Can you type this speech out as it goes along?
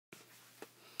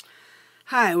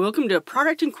Hi, welcome to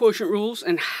Product and Quotient Rules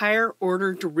and Higher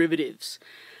Order Derivatives.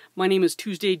 My name is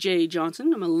Tuesday J.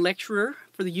 Johnson. I'm a lecturer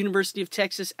for the University of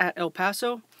Texas at El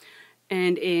Paso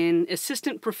and an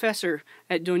assistant professor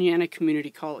at Doña Ana Community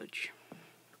College.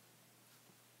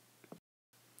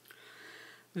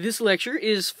 This lecture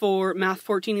is for Math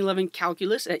 1411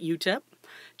 Calculus at UTEP.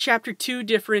 Chapter 2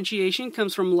 Differentiation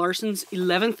comes from Larson's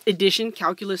 11th edition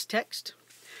calculus text.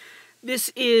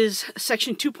 This is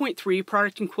section 2.3,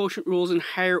 Product and Quotient Rules and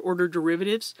Higher Order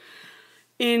Derivatives.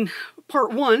 In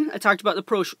part 1, I talked about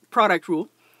the product rule.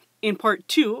 In part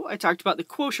 2, I talked about the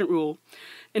quotient rule.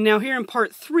 And now here in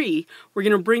part 3, we're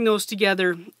going to bring those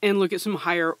together and look at some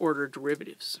higher order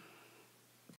derivatives.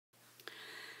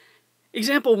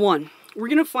 Example 1. We're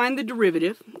going to find the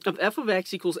derivative of f of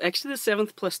x equals x to the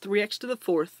 7th plus 3x to the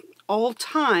 4th, all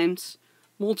times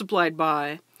multiplied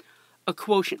by a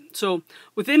quotient. So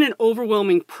within an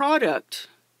overwhelming product,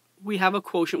 we have a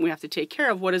quotient we have to take care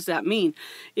of. What does that mean?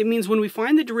 It means when we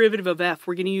find the derivative of f,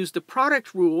 we're going to use the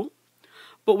product rule,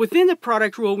 but within the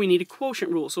product rule, we need a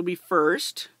quotient rule. So it'll be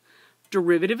first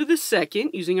derivative of the second,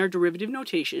 using our derivative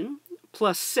notation,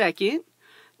 plus second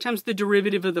times the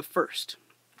derivative of the first.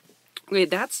 Okay,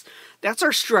 that's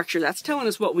our structure. That's telling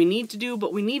us what we need to do,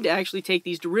 but we need to actually take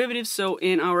these derivatives. So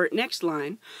in our next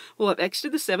line, we'll have x to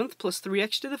the 7th plus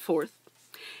 3x to the 4th.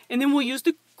 And then we'll use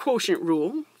the quotient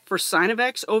rule for sine of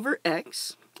x over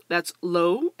x. That's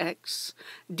low x,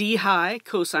 d high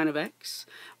cosine of x,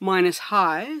 minus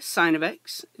high sine of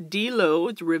x, d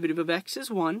low, derivative of x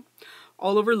is 1,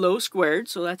 all over low squared,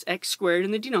 so that's x squared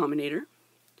in the denominator,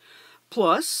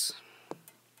 plus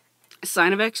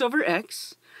sine of x over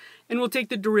x. And we'll take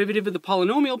the derivative of the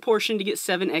polynomial portion to get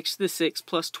 7x to the 6th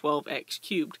plus 12x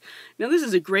cubed. Now this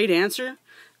is a great answer,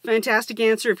 fantastic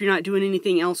answer if you're not doing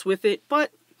anything else with it,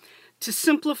 but to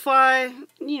simplify,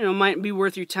 might be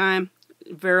worth your time.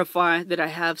 Verify that I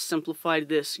have simplified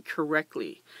this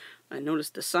correctly. Notice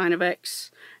the sine of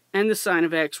x and the sine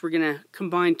of x, we're going to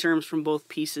combine terms from both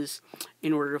pieces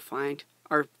in order to find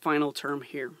our final term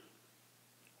here.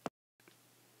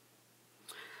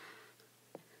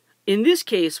 In this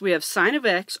case, we have sine of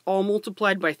x all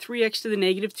multiplied by 3x to the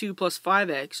negative 2 plus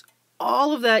 5x,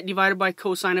 all of that divided by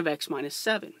cosine of x minus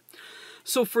 7.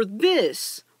 So for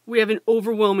this, we have an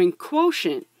overwhelming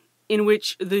quotient in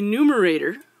which the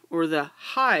numerator, or the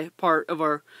high part of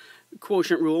our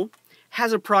quotient rule,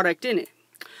 has a product in it.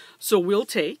 So we'll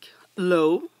take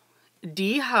low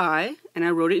d high, and I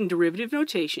wrote it in derivative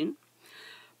notation,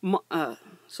 so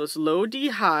it's low d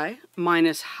high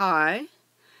minus high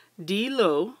d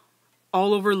low,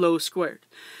 all over low squared.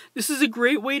 This is a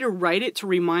great way to write it to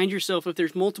remind yourself if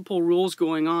there's multiple rules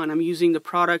going on. I'm using the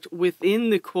product within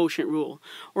the quotient rule.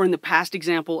 Or in the past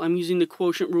example, I'm using the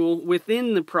quotient rule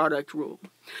within the product rule.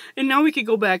 And now we could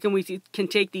go back and we can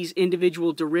take these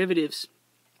individual derivatives.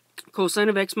 Cosine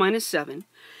of x minus 7.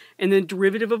 And then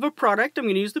derivative of a product, I'm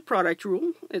going to use the product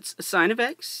rule. It's sine of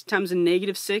x times a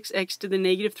negative 6x to the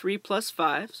negative 3 plus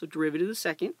 5. So derivative of the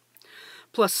second.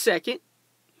 Plus second,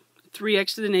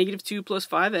 3x to the negative 2 plus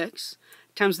 5x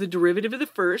times the derivative of the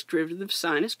first, derivative of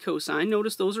sine is cosine.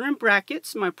 Notice those are in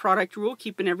brackets, my product rule,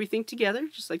 keeping everything together,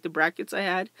 just like the brackets I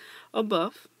had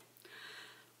above.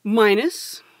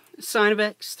 Minus sine of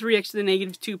x, 3x to the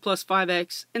negative 2 plus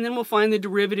 5x, and then we'll find the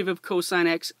derivative of cosine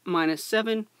x minus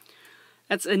 7.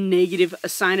 That's a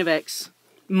sine of x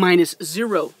minus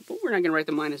 0, but we're not going to write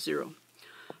the minus 0,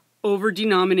 over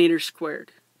denominator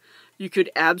squared. You could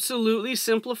absolutely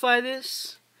simplify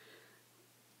this,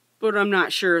 but I'm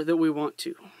not sure that we want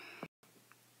to.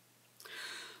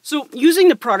 So using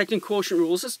the product and quotient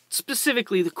rules,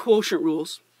 specifically the quotient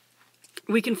rules,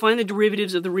 we can find the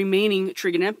derivatives of the remaining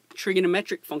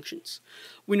trigonometric functions.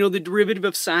 We know the derivative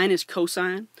of sine is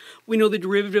cosine. We know the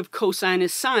derivative of cosine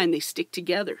is sine. They stick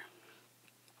together.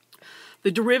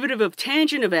 The derivative of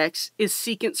tangent of x is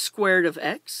secant squared of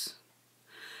x.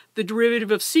 The derivative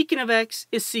of secant of x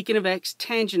is secant of x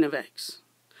tangent of x.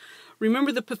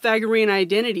 Remember the Pythagorean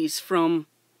identities from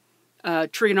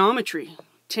trigonometry.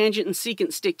 Tangent and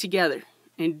secant stick together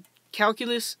in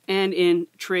calculus and in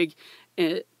trig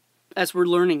as we're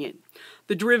learning it.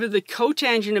 The derivative of the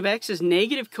cotangent of x is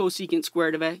negative cosecant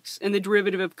squared of x, and the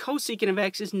derivative of cosecant of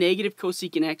x is negative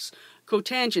cosecant x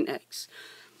cotangent x.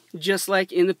 Just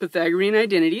like in the Pythagorean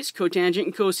identities, cotangent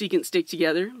and cosecant stick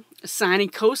together. Sine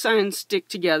and cosine stick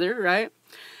together, right?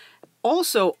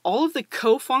 Also, all of the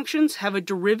cofunctions have a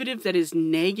derivative that is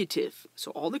negative.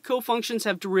 So all the cofunctions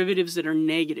have derivatives that are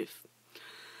negative.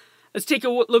 Let's take a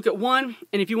look at one,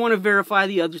 and if you want to verify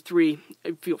the other three,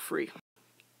 feel free.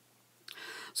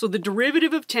 So the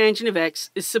derivative of tangent of x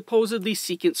is supposedly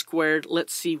secant squared.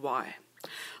 Let's see why.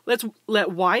 Let's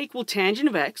let y equal tangent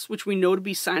of x, which we know to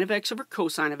be sine of x over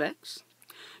cosine of x.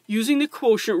 Using the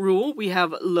quotient rule, we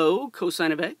have log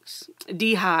cosine of x,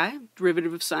 d high,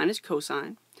 derivative of sine is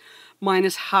cosine,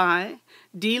 minus high,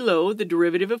 d low, the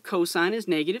derivative of cosine is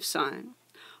negative sine,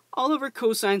 all over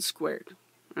cosine squared,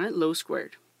 right, low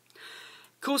squared.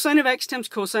 Cosine of x times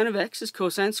cosine of x is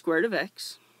cosine squared of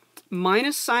x,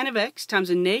 minus sine of x times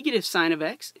a negative sine of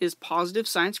x is positive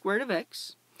sine squared of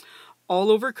x,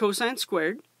 all over cosine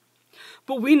squared.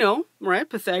 But we know, right,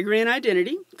 Pythagorean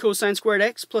identity, cosine squared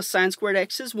x plus sine squared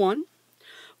x is 1.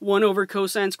 1 over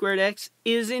cosine squared x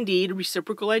is indeed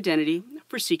reciprocal identity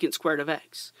for secant squared of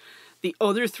x. The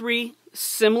other three,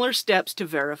 similar steps to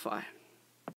verify.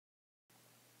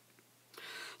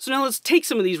 So now let's take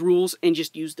some of these rules and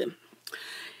just use them.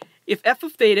 If f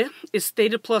of theta is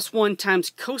theta plus 1 times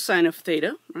cosine of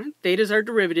theta, right, theta is our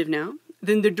derivative now,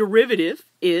 then the derivative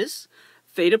is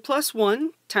theta plus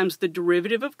 1 times the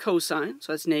derivative of cosine,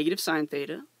 so that's negative sine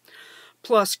theta,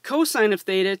 plus cosine of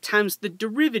theta times the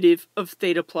derivative of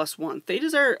theta plus 1. Theta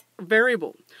is our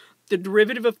variable. The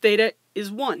derivative of theta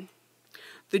is 1.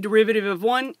 The derivative of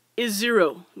 1 is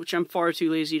 0, which I'm far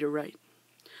too lazy to write.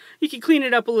 You can clean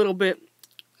it up a little bit.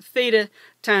 Theta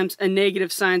times a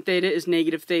negative sine theta is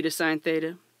negative theta sine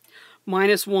theta,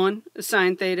 minus 1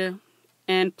 sine theta,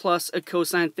 and plus a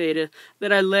cosine theta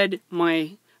that I led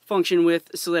my function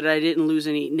with so that I didn't lose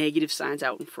any negative signs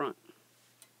out in front.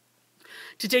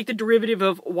 To take the derivative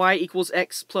of y equals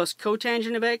x plus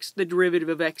cotangent of x, the derivative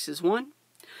of x is 1.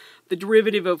 The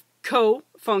derivative of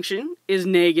co-function is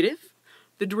negative.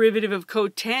 The derivative of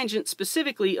cotangent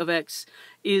specifically of x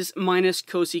is minus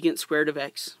cosecant squared of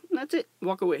x. And that's it.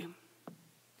 Walk away.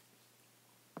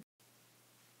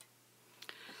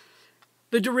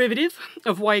 The derivative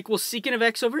of y equals secant of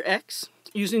x over x,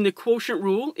 using the quotient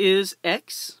rule, is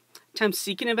x times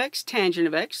secant of x tangent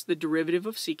of x, the derivative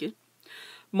of secant,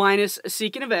 minus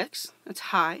secant of x, that's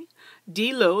high,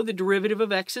 d low, the derivative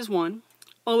of x is 1,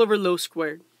 all over low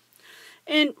squared.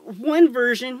 And one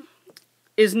version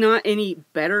is not any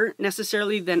better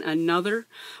necessarily than another,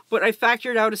 but I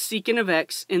factored out a secant of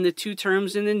x in the two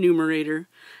terms in the numerator,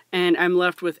 and I'm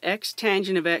left with x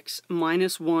tangent of x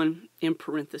minus 1 in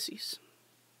parentheses.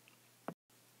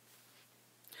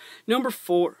 Number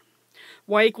 4,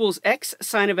 y equals x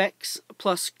sine of x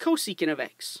plus cosecant of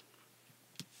x.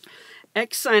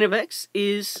 X sine of x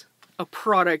is a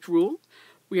product rule.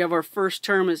 We have our first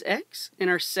term as x, and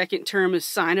our second term is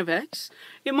sine of x.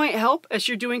 It might help as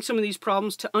you're doing some of these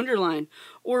problems to underline,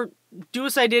 or do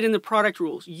as I did in the product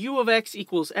rules. U of x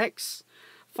equals x,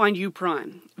 find u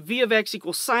prime. V of x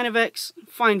equals sine of x,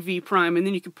 find v prime, and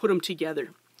then you can put them together.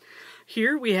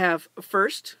 Here we have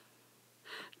first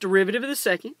derivative of the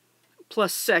second,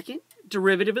 plus second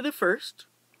derivative of the first.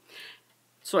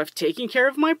 So I've taken care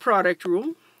of my product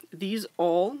rule. These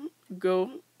all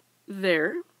go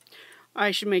there.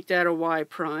 I should make that a y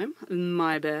prime.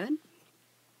 My bad.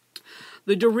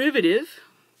 The derivative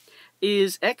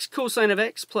is x cosine of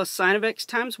x plus sine of x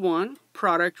times 1,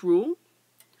 product rule.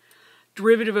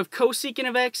 Derivative of cosecant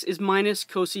of x is minus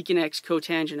cosecant x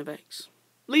cotangent of x.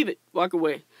 Leave it. Walk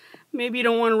away. Maybe you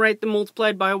don't want to write them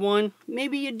multiplied by 1.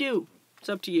 Maybe you do. It's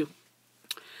up to you.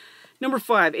 Number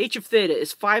 5, h of theta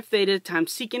is 5 theta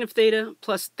times secant of theta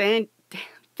plus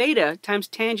theta times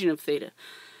tangent of theta.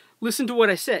 Listen to what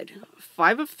I said.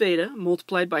 5 of theta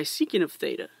multiplied by secant of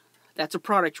theta. That's a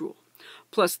product rule.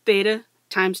 Plus theta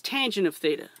times tangent of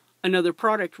theta. Another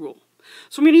product rule.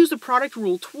 So I'm going to use the product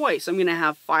rule twice. I'm going to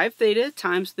have 5 theta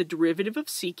times the derivative of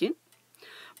secant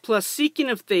plus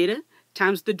secant of theta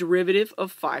times the derivative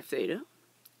of 5 theta.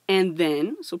 And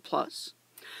then, so plus,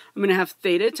 I'm going to have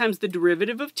theta times the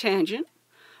derivative of tangent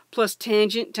plus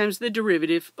tangent times the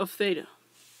derivative of theta.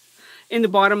 In the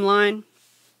bottom line,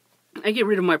 I get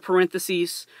rid of my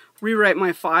parentheses, rewrite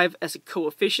my 5 as a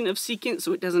coefficient of secant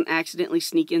so it doesn't accidentally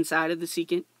sneak inside of the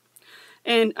secant.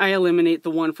 And I eliminate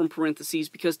the 1 from parentheses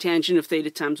because tangent of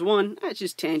theta times 1, that's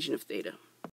just tangent of theta.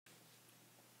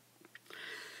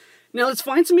 Now let's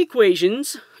find some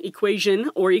equations of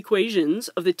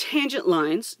the tangent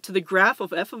lines to the graph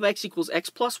of f of x equals x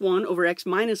plus 1 over x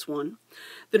minus 1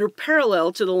 that are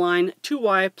parallel to the line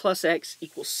 2y plus x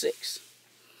equals 6.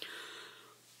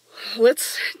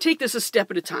 Let's take this a step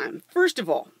at a time. First of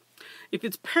all, if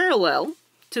it's parallel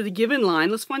to the given line,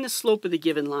 let's find the slope of the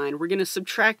given line. We're going to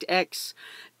subtract x,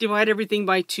 divide everything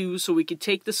by 2 so we could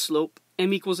take the slope.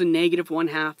 M equals a negative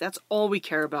 1/2. That's all we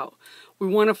care about. We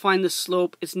want to find the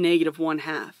slope. It's negative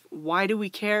 1/2. Why do we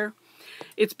care?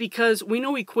 It's because we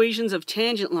know equations of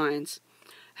tangent lines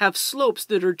have slopes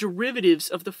that are derivatives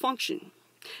of the function.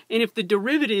 And if the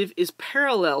derivative is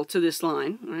parallel to this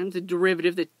line, right, the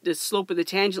derivative, the slope of the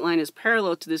tangent line is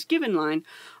parallel to this given line,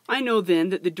 I know then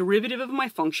that the derivative of my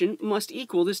function must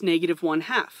equal this negative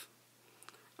 1/2.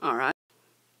 All right.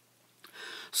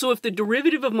 So if the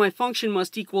derivative of my function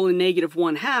must equal a negative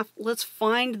 1/2, let's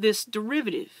find this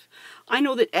derivative. I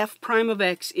know that f prime of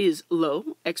x is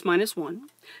low, x minus 1,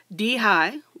 d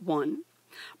high, 1,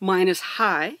 minus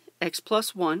high, x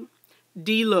plus 1,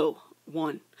 d low,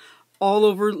 1, all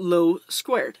over low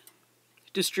squared.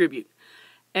 Distribute.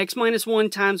 X minus 1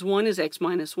 times 1 is x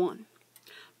minus 1.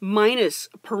 Minus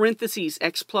parentheses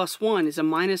x plus 1 is a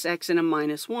minus x and a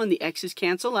minus 1. The x's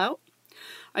cancel out.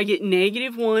 I get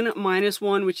negative 1 minus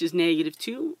 1, which is negative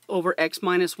 2, over x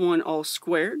minus 1 all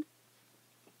squared.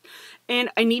 And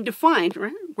I need to find,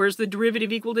 right, where's the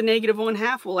derivative equal to negative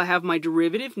 1/2? Well, I have my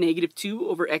derivative, negative 2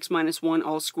 over x minus 1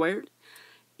 all squared,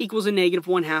 equals a negative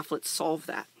 1/2. Let's solve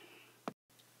that.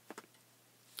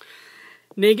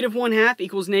 Negative 1/2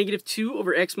 equals negative 2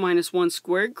 over x minus 1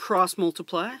 squared, cross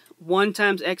multiply. 1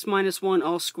 times x minus 1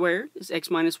 all squared is x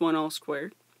minus 1 all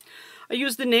squared. I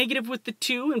use the negative with the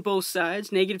 2 in both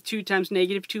sides. Negative 2 times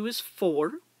negative 2 is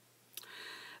 4.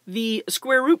 The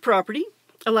square root property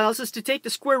allows us to take the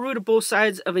square root of both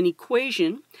sides of an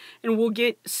equation, and we'll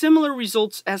get similar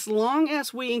results as long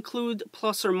as we include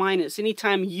plus or minus.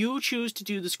 Anytime you choose to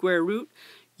do the square root,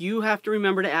 you have to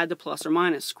remember to add the plus or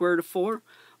minus. Square root of 4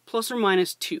 plus or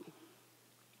minus 2.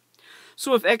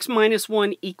 So if x minus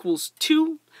 1 equals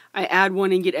 2, I add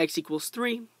 1 and get x equals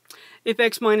 3. If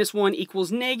x minus 1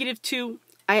 equals negative 2,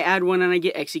 I add 1 and I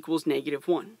get x equals negative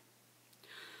 1.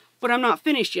 But I'm not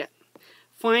finished yet.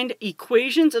 Find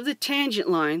equations of the tangent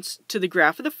lines to the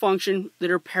graph of the function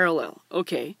that are parallel.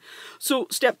 Okay, so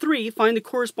step 3, find the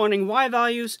corresponding y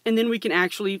values, and then we can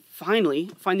actually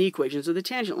finally find the equations of the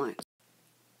tangent lines.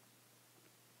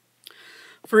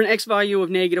 For an x value of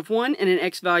negative 1 and an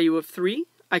x value of 3,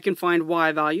 I can find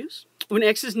y values. When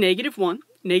x is negative 1,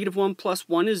 negative 1 plus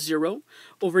 1 is 0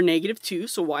 over negative 2,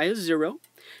 so y is 0.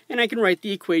 And I can write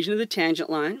the equation of the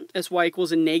tangent line as y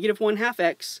equals a negative 1/2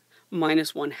 x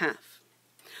minus 1/2.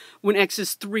 When x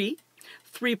is 3,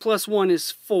 3 plus 1 is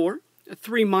 4.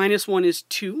 3 minus 1 is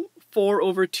 2. 4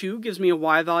 over 2 gives me a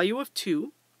y value of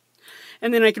 2.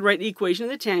 And then I could write the equation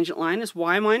of the tangent line as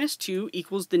y minus 2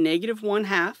 equals the negative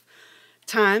 1/2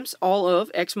 times all of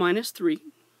x minus 3.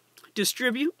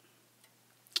 Distribute.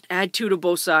 Add 2 to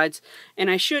both sides,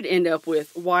 and I should end up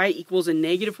with y equals a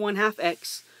negative 1/2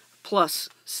 x plus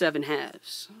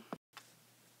 7/2.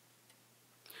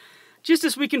 Just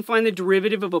as we can find the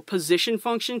derivative of a position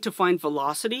function to find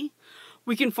velocity,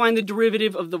 we can find the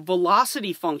derivative of the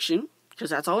velocity function, because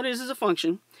that's all it is a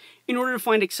function, in order to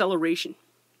find acceleration.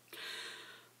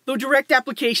 Though direct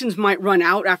applications might run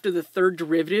out after the third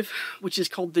derivative, which is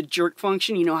called the jerk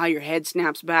function, you know how your head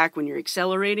snaps back when you're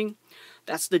accelerating?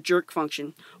 That's the jerk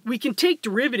function. We can take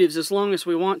derivatives as long as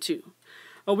we want to.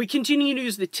 We continue to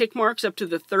use the tick marks up to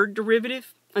the third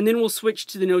derivative, and then we'll switch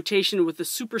to the notation with the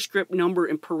superscript number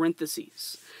in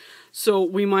parentheses. So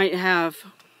we might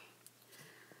have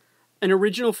an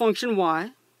original function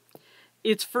y,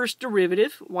 its first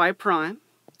derivative, y prime,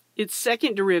 its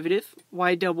second derivative,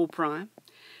 y double prime,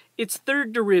 its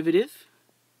third derivative,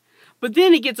 but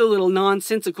then it gets a little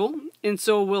nonsensical, and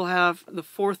so we'll have the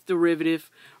fourth derivative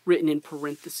written in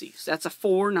parentheses. That's a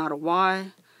 4, not a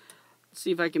y. Let's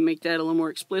see if I can make that a little more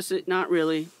explicit. Not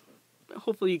really, but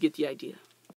hopefully you get the idea.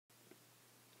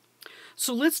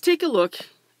 So let's take a look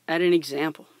at an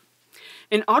example.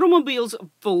 An automobile's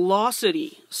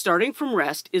velocity starting from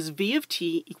rest is v of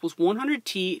t equals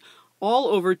 100t all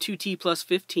over 2t plus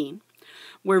 15,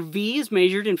 where v is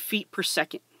measured in feet per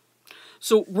second.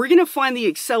 So we're going to find the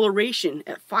acceleration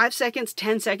at 5 seconds,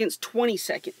 10 seconds, 20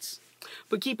 seconds.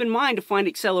 But keep in mind, to find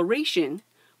acceleration,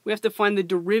 we have to find the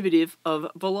derivative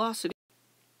of velocity.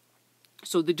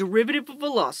 So the derivative of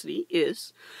velocity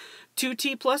is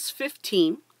 2t plus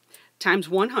 15 times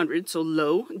 100, so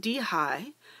low d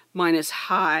high, minus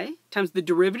high times the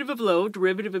derivative of low.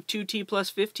 Derivative of 2t plus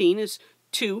 15 is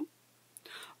 2,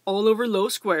 all over low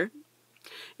squared.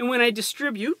 And when I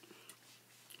distribute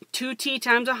 2t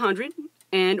times 100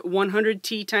 and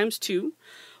 100t times 2,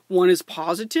 one is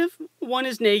positive, one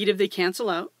is negative, they cancel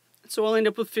out. So I'll end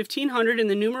up with 1500 in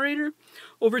the numerator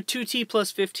over 2t plus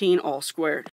 15 all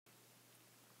squared.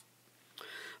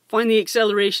 Find the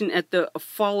acceleration at the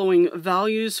following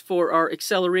values for our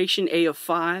acceleration a of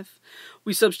 5.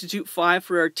 We substitute 5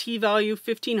 for our t value.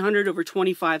 1500 over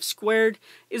 25 squared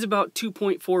is about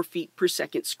 2.4 feet per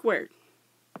second squared.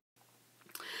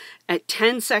 At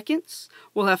 10 seconds,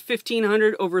 we'll have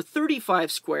 1500 over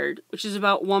 35 squared, which is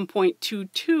about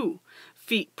 1.22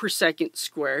 feet per second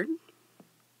squared.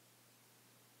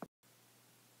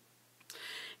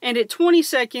 And at 20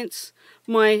 seconds,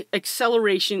 my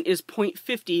acceleration is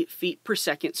 0.50 feet per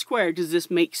second squared. Does this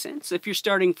make sense? If you're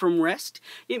starting from rest,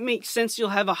 it makes sense you'll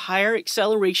have a higher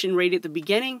acceleration rate at the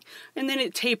beginning, and then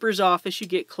it tapers off as you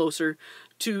get closer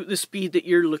to the speed that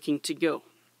you're looking to go.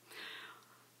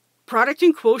 Product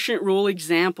and quotient rule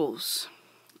examples.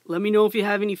 Let me know if you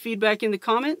have any feedback in the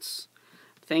comments.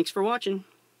 Thanks for watching.